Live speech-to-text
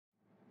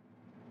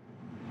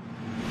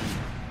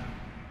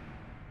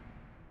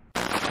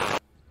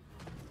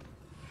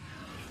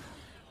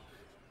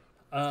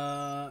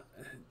Uh,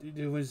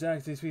 when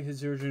Zach this week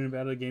his origin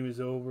about the game is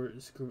over,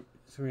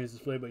 screen is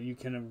displayed, but you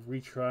can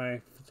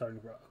retry starting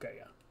from. Okay,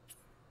 yeah.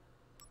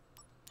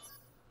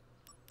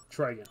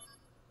 Try again.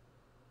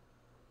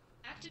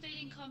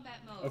 Activating combat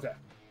mode. Okay,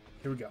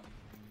 here we go.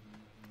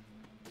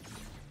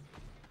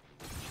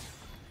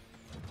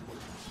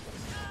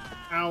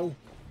 Ow.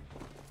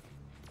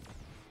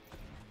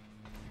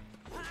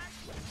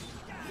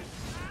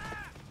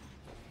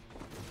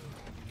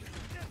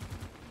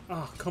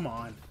 Oh, come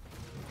on.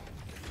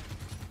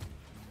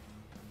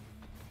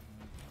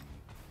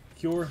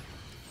 Cure.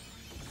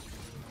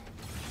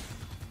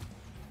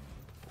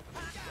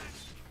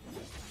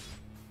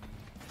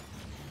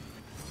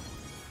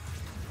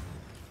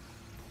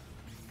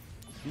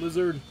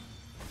 Blizzard.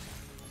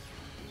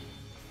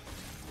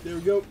 There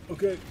we go.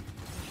 Okay.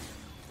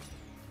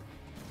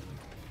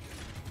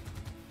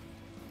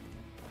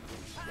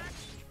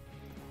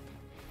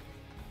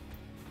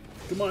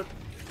 Come on.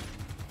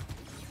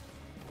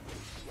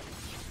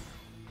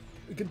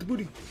 Get the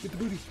booty. Get the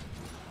booty.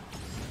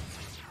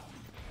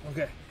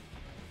 Okay.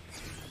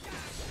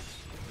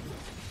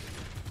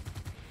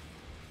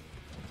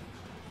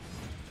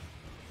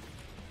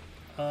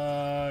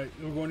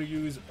 We're going to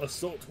use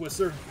Assault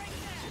Twister.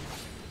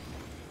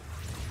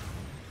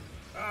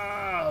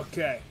 Ah,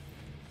 okay.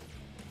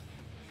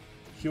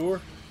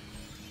 Cure.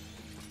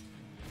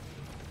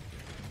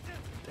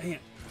 Dang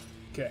it.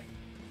 Okay.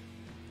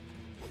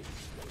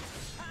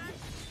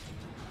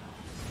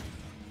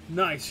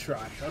 Nice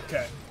try.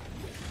 Okay.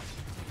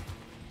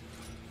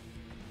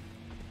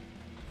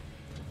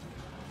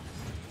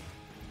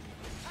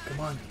 Come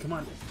on, come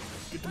on.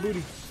 Get the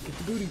booty. Get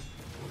the booty.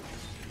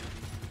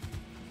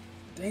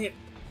 Dang it.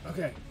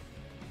 Okay.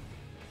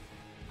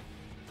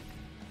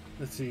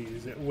 Let's see.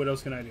 What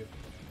else can I do?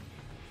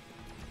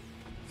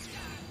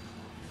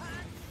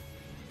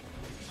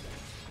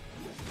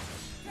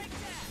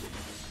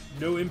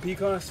 No MP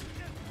cost?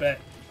 Bet.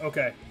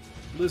 Okay.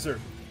 Lizard.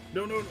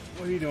 No, no, no.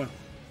 What are you doing?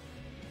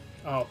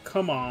 Oh,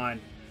 come on.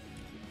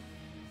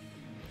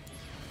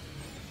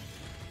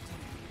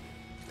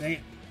 Dang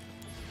it.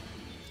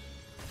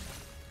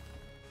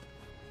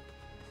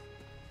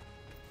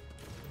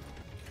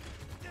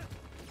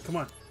 Come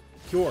on.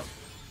 Cure.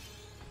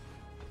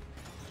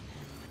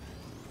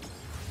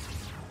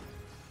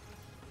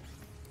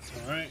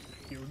 Alright,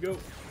 here we go.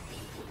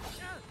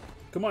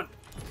 Come on.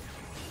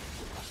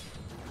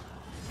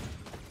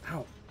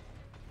 Ow.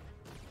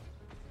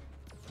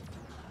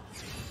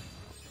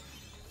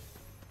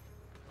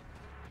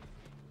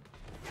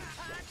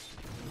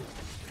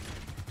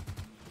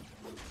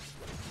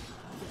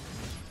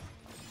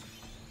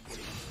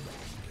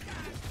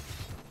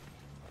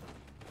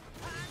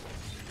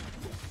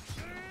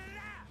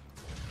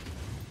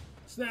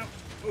 Snap.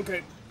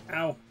 Okay.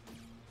 Ow.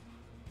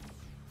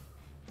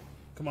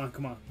 Come on,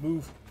 come on.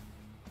 Move.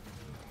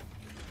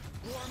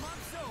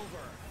 Warm-up's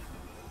over.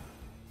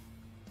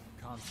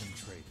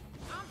 Concentrate.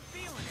 I'm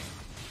feeling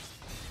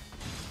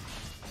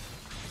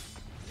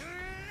it.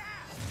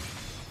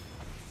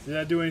 Did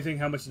that do anything?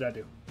 How much did that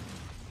do?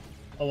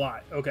 A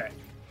lot. Okay.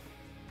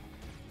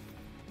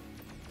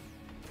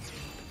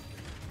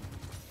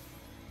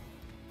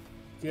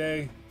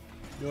 Okay.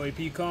 No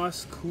AP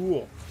costs.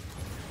 Cool.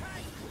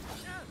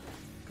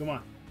 Come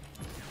on.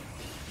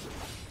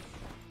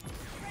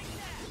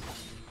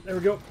 There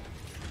we go.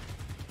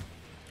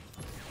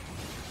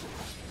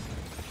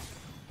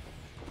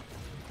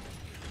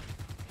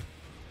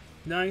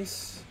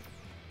 Nice.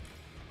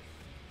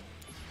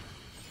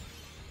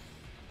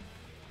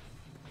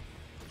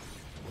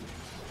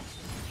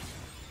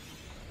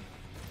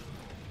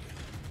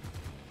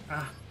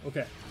 Ah,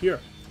 okay.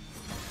 Here.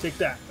 Take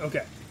that.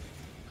 Okay.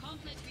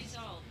 Conflict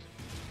resolved.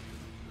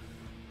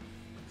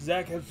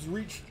 Zach has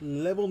reached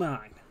level 9.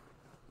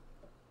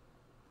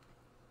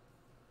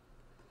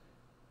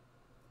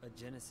 A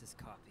Genesis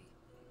copy.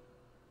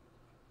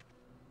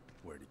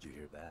 Where did you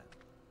hear that?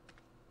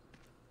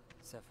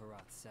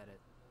 Sephiroth said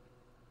it.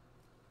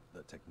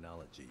 The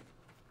technology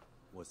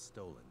was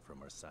stolen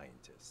from our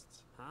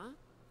scientists. Huh?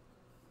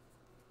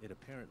 It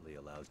apparently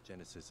allows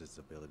Genesis's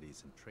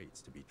abilities and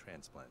traits to be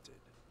transplanted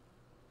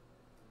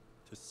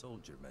to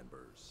soldier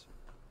members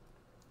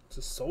It's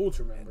a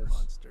soldier and members.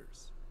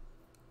 monsters.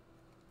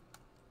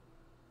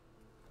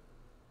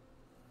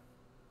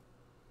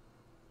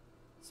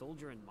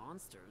 Soldier and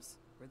monsters?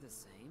 We're the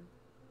same?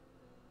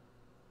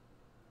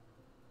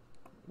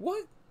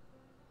 What?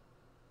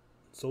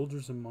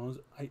 Soldiers and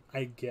monsters?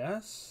 I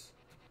guess?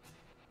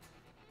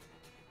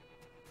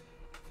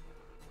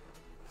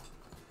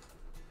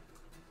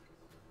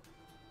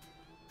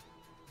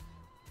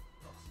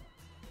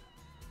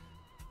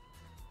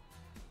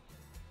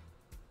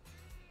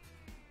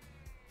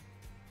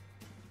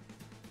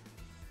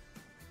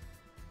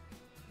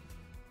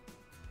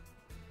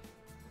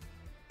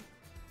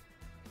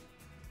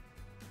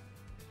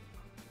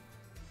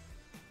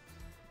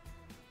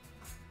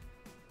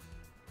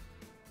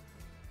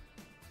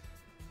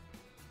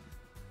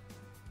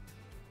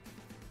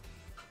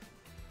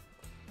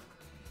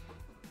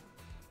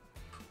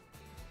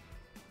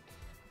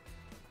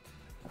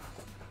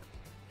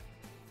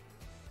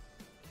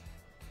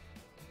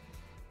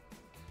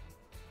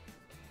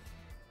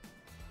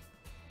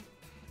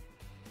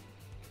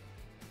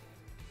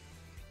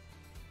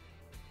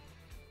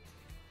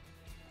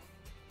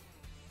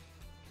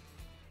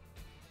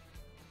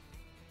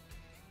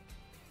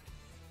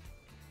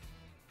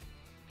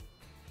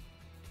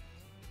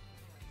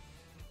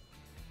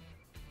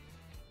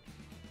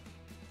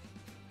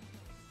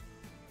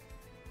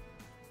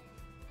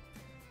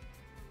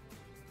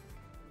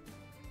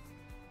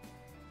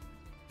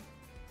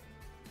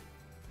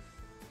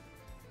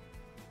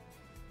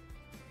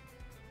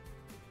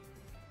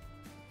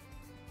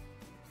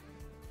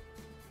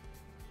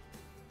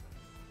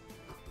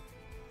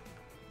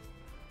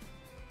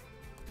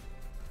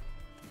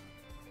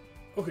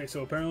 Okay,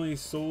 so apparently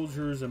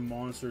soldiers and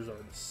monsters are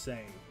the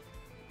same.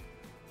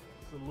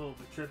 It's a little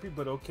bit trippy,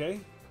 but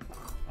okay.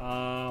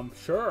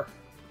 Sure.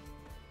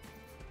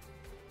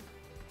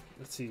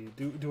 Let's see.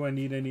 Do I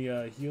need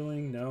any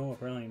healing? No,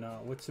 apparently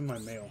not. What's in my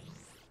mail?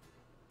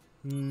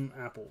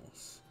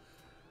 Apples.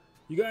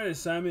 You got an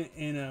assignment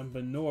in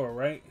Benor,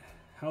 right?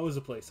 How is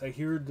the place? I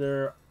hear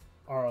there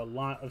are a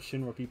lot of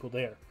Shinra people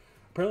there.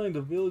 Apparently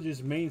the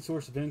village's main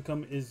source of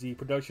income is the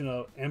production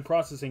of and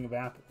processing of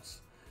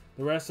apples.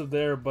 The rest of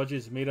their budget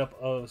is made up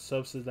of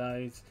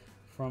subsidies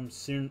from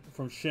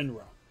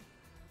Shinra.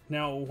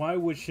 Now, why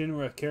would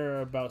Shinra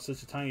care about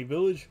such a tiny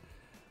village?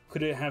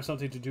 Could it have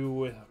something to do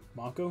with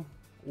Mako?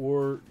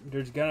 Or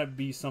there's gotta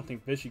be something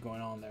fishy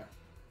going on there.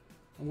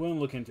 I'm going to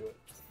look into it.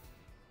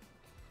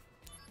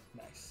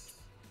 Nice.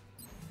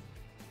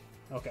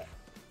 Okay.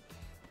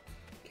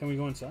 Can we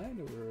go inside?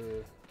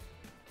 Or...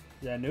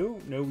 Yeah, no?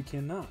 No, we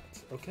cannot.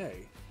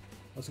 Okay.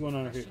 What's going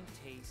on here? Refreshing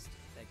taste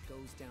that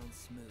goes down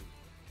smooth.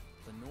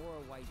 Lenora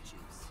white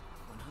juice,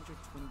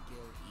 120 gil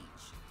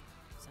each.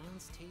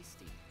 Sounds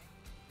tasty.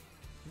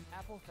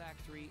 Apple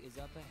factory is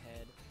up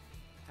ahead,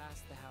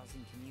 past the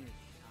housing community,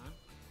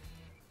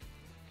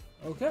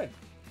 huh? Okay.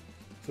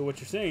 So what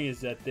you're saying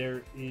is that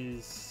there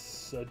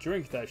is a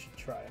drink that I should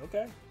try.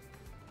 Okay.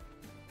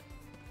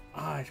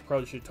 I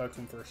probably should talk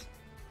to him first.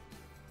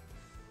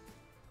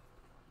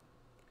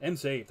 And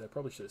saved. I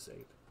probably should have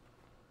saved.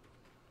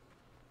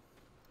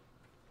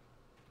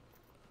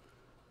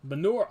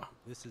 Benora.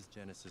 This is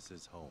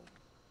Genesis's home.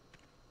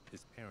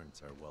 His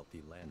parents are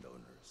wealthy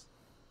landowners.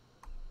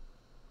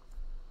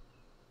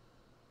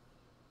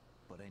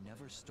 But I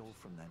never stole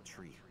from that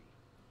tree,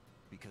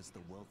 because the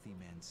wealthy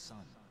man's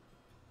son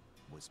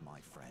was my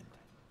friend.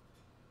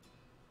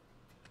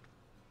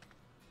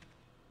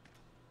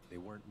 They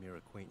weren't mere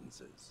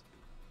acquaintances.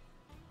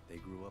 They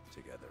grew up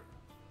together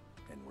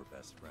and were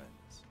best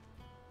friends.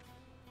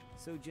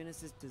 So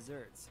Genesis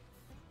deserts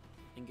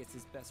and gets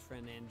his best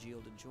friend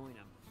Angeal to join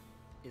him.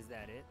 Is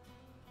that it?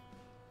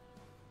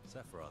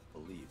 Sephiroth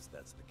believes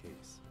that's the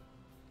case.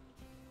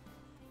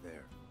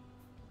 There.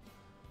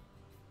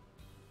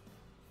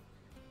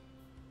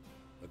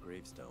 A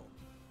gravestone,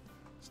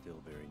 still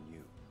very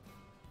new.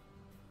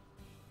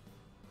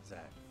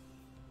 Zack,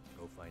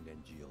 go find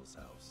Angeal's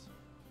house.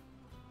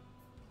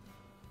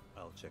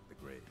 I'll check the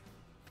grave.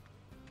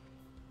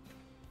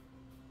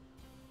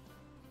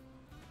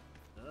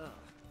 Ugh.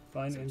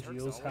 Find So Turks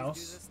Angeal's always house.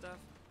 do this stuff?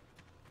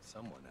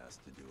 Someone has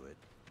to do it.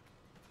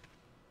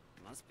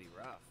 Must be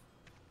rough.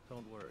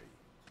 Don't worry.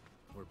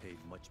 We're paid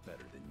much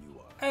better than you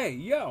are. Hey,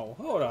 yo,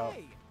 hold up.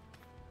 Hey!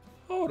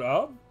 Hold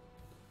up.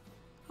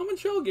 How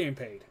much y'all getting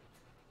paid?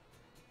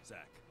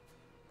 Zack,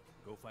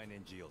 go find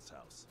Angeal's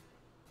house.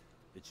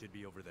 It should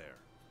be over there.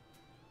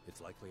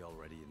 It's likely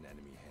already in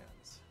enemy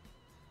hands.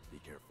 Be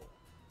careful.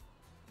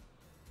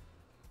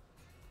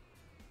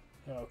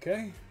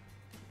 Okay.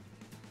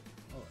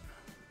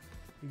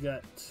 We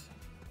got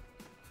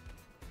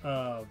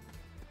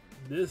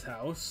this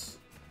house.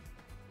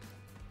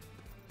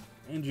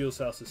 Angeal's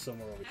house is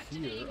somewhere over here.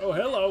 Activating Oh,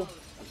 hello.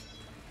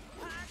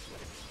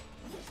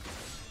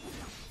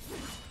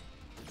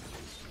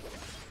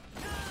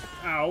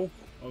 Ow.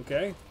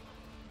 Okay.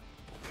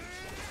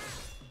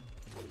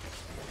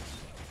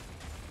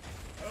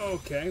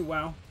 Okay,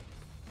 wow.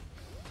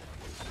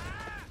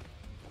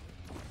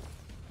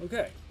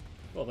 Okay.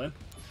 Well then.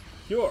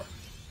 Cure.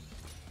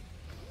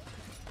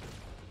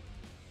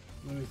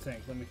 Let me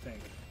think, let me think.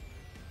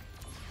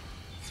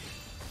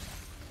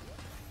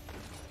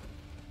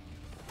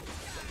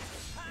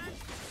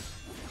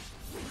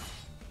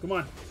 Come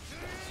on.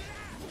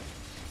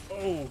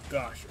 Oh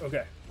gosh,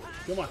 okay.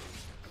 Come on.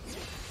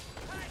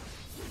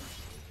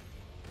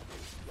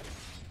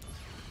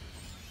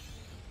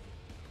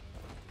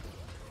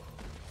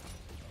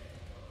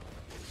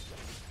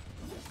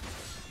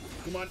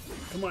 Come on,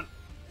 come on.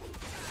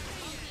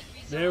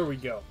 There we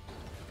go.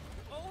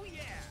 Oh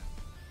yeah!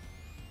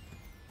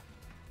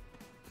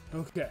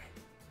 Okay.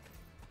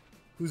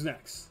 Who's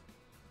next?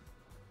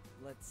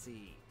 Let's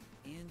see.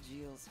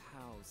 Angeal's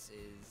house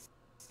is...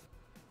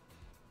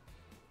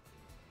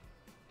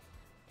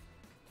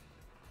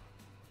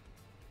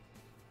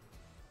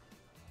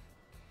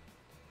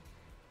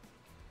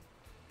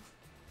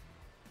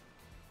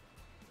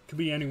 Could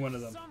be any one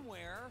of them.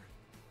 Somewhere.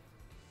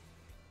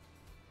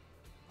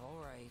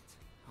 Alright,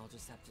 I'll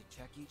just have to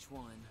check each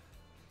one.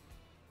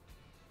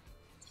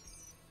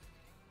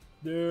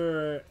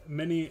 There are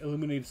many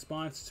illuminated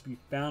spots to be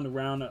found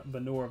around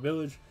Benora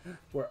village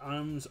where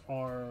items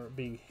are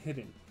being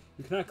hidden.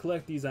 You cannot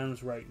collect these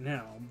items right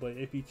now, but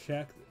if you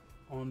check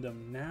on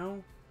them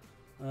now,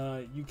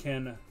 you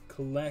can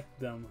collect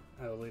them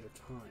at a later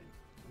time.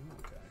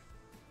 Okay.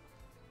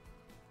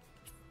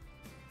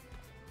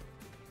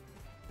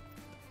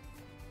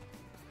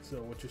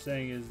 So what you're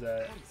saying is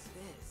that... What is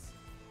this?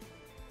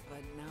 But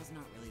now's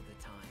not really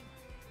the time.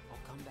 I'll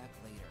come back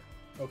later.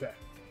 Okay.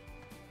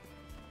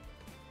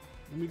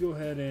 Let me go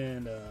ahead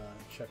and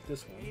check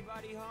this one.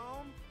 Anybody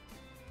home?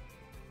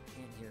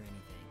 Can't hear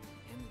anything,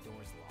 and the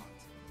door's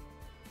locked.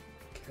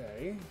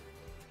 Okay.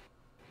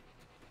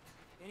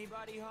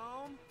 Anybody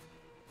home?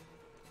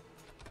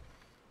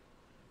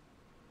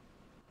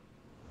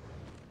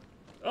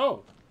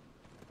 Oh.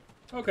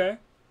 Okay.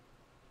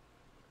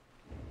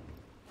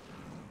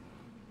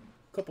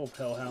 Couple of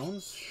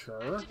hellhounds,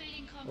 sure.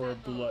 Activating Or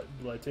combat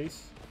blood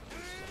taste.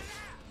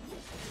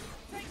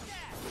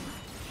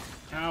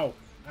 Ow.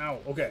 Ow.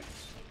 Okay.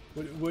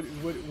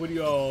 What do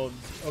y'all...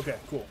 Okay,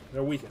 cool.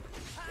 They're weakened.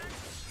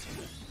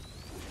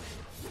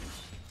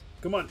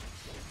 Come on.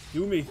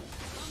 Do me.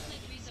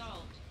 conflict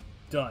resolved.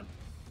 Done.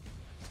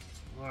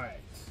 Alright.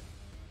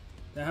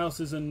 The house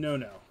is a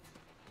no-no.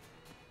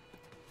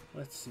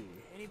 Let's see.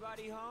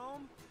 Anybody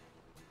home?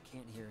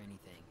 Can't hear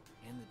anything,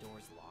 and the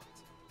door's locked.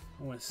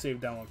 I want to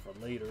save that one for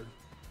later.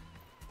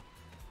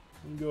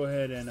 Let me go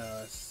ahead and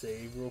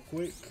save real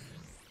quick.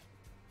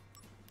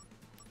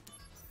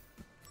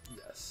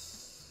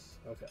 Yes.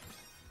 Okay.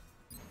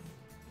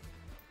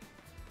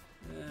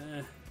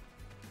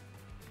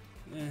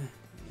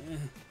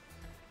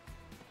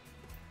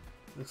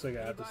 Looks like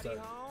I have to Anybody start.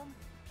 home?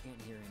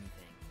 Can't hear anything.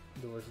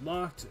 Door's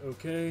locked.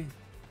 Okay.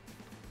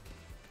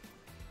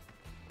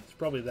 It's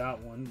probably that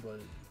one, but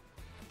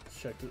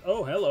let's check this.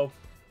 Oh, hello.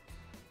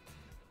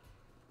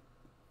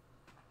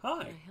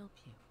 Hi. Can I help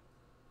you?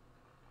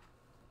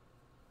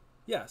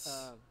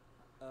 Yes.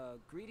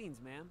 Greetings,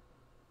 ma'am.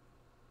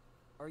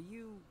 Are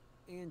you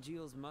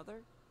Angeal's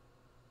mother?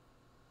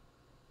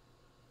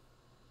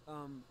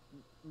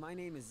 My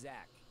name is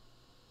Zach.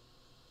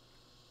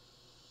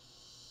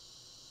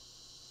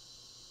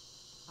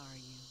 Are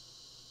you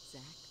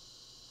Zach,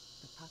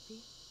 the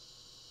puppy?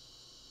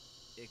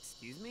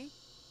 Excuse me?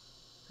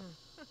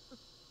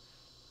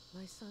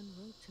 My son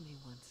wrote to me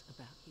once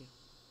about you.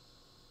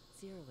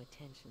 0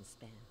 attention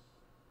span.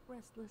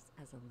 Restless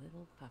as a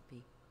little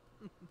puppy.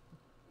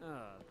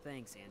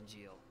 Thanks,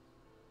 Angeal.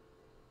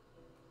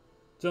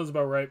 Sounds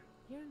about right.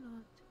 You're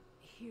not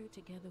here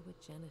together with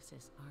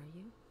Genesis, are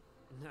you?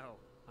 No,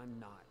 I'm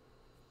not.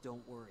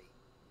 Don't worry.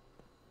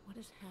 What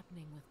is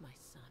happening with my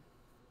son?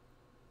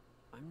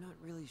 I'm not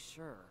really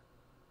sure.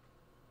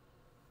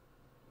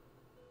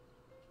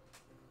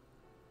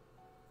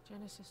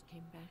 Genesis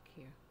came back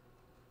here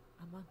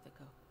a month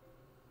ago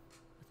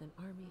with an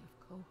army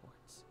of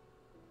cohorts.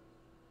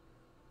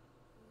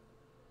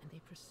 And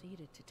they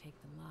proceeded to take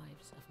the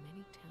lives of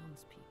many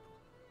townspeople.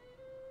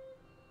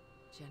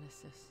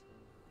 Genesis,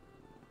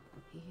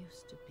 he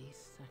used to be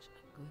such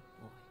a good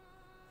boy.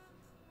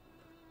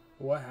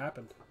 What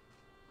happened?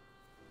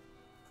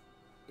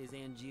 Is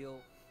Angeal...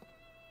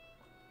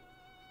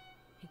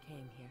 He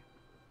came here,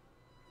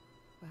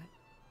 but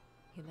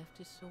he left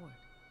his sword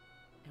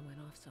and went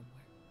off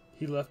somewhere.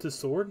 He left his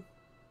sword?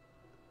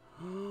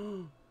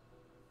 There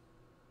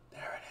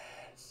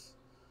it is.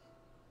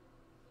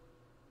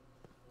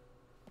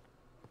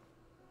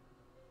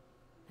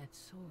 That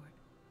sword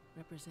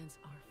represents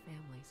our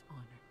family's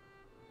honor.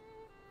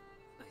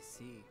 I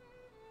see.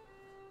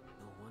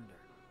 No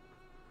wonder.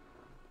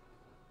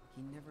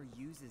 He never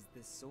uses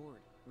this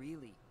sword,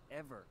 really,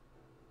 ever.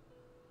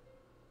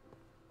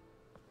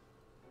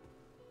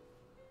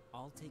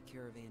 I'll take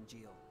care of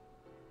Angeal.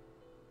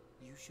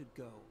 You should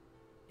go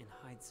and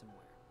hide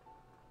somewhere.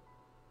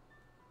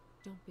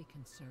 Don't be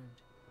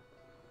concerned.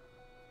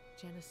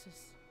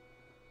 Genesis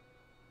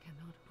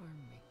cannot harm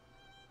me.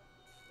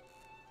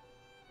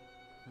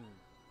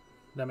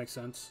 That makes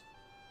sense.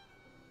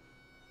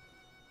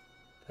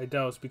 I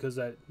doubt it's because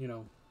that, you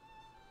know,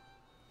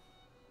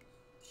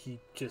 he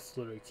just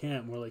literally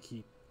can't. More like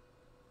he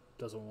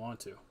doesn't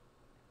want to.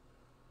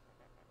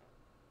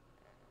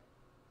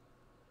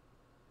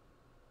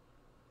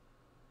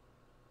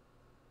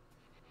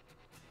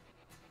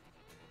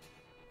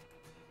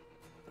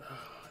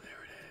 Oh,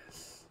 there it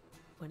is.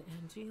 When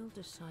Angeal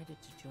decided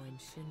to join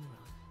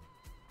Shinra,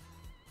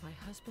 my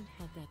husband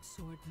had that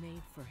sword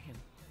made for him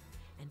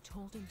and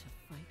told him to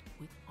fight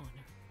with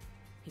honor.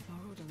 He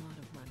borrowed a lot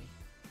of money,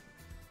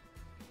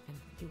 and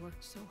he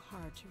worked so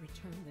hard to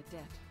return the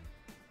debt.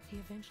 He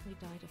eventually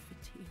died of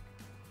fatigue.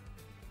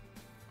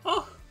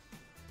 Oh!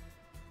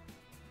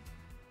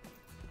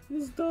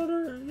 His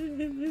daughter,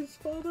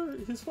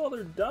 his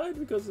father died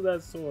because of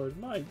that sword.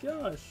 My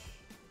gosh.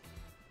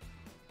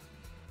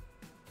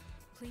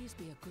 Please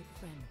be a good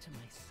friend to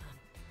my son.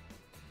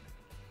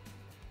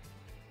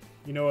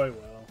 You know I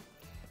will.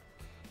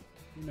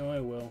 You know I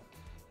will.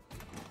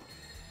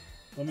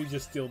 Let me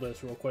just steal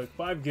this real quick.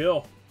 5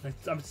 gil.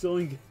 I'm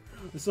stealing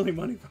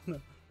money from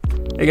them.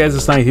 Hey guys,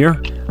 it's Knight here.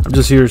 I'm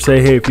just here to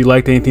say, hey, if you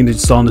liked anything that you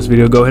saw in this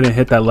video, go ahead and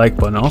hit that like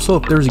button. Also,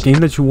 if there's a game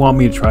that you want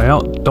me to try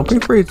out, don't be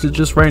afraid to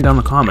just write it down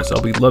in the comments.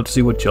 I'll be love to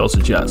see what y'all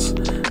suggest.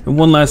 And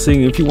one last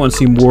thing, if you want to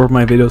see more of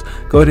my videos,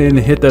 go ahead and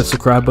hit that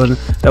subscribe button.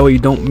 That way you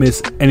don't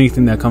miss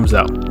anything that comes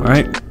out.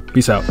 Alright?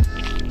 Peace out.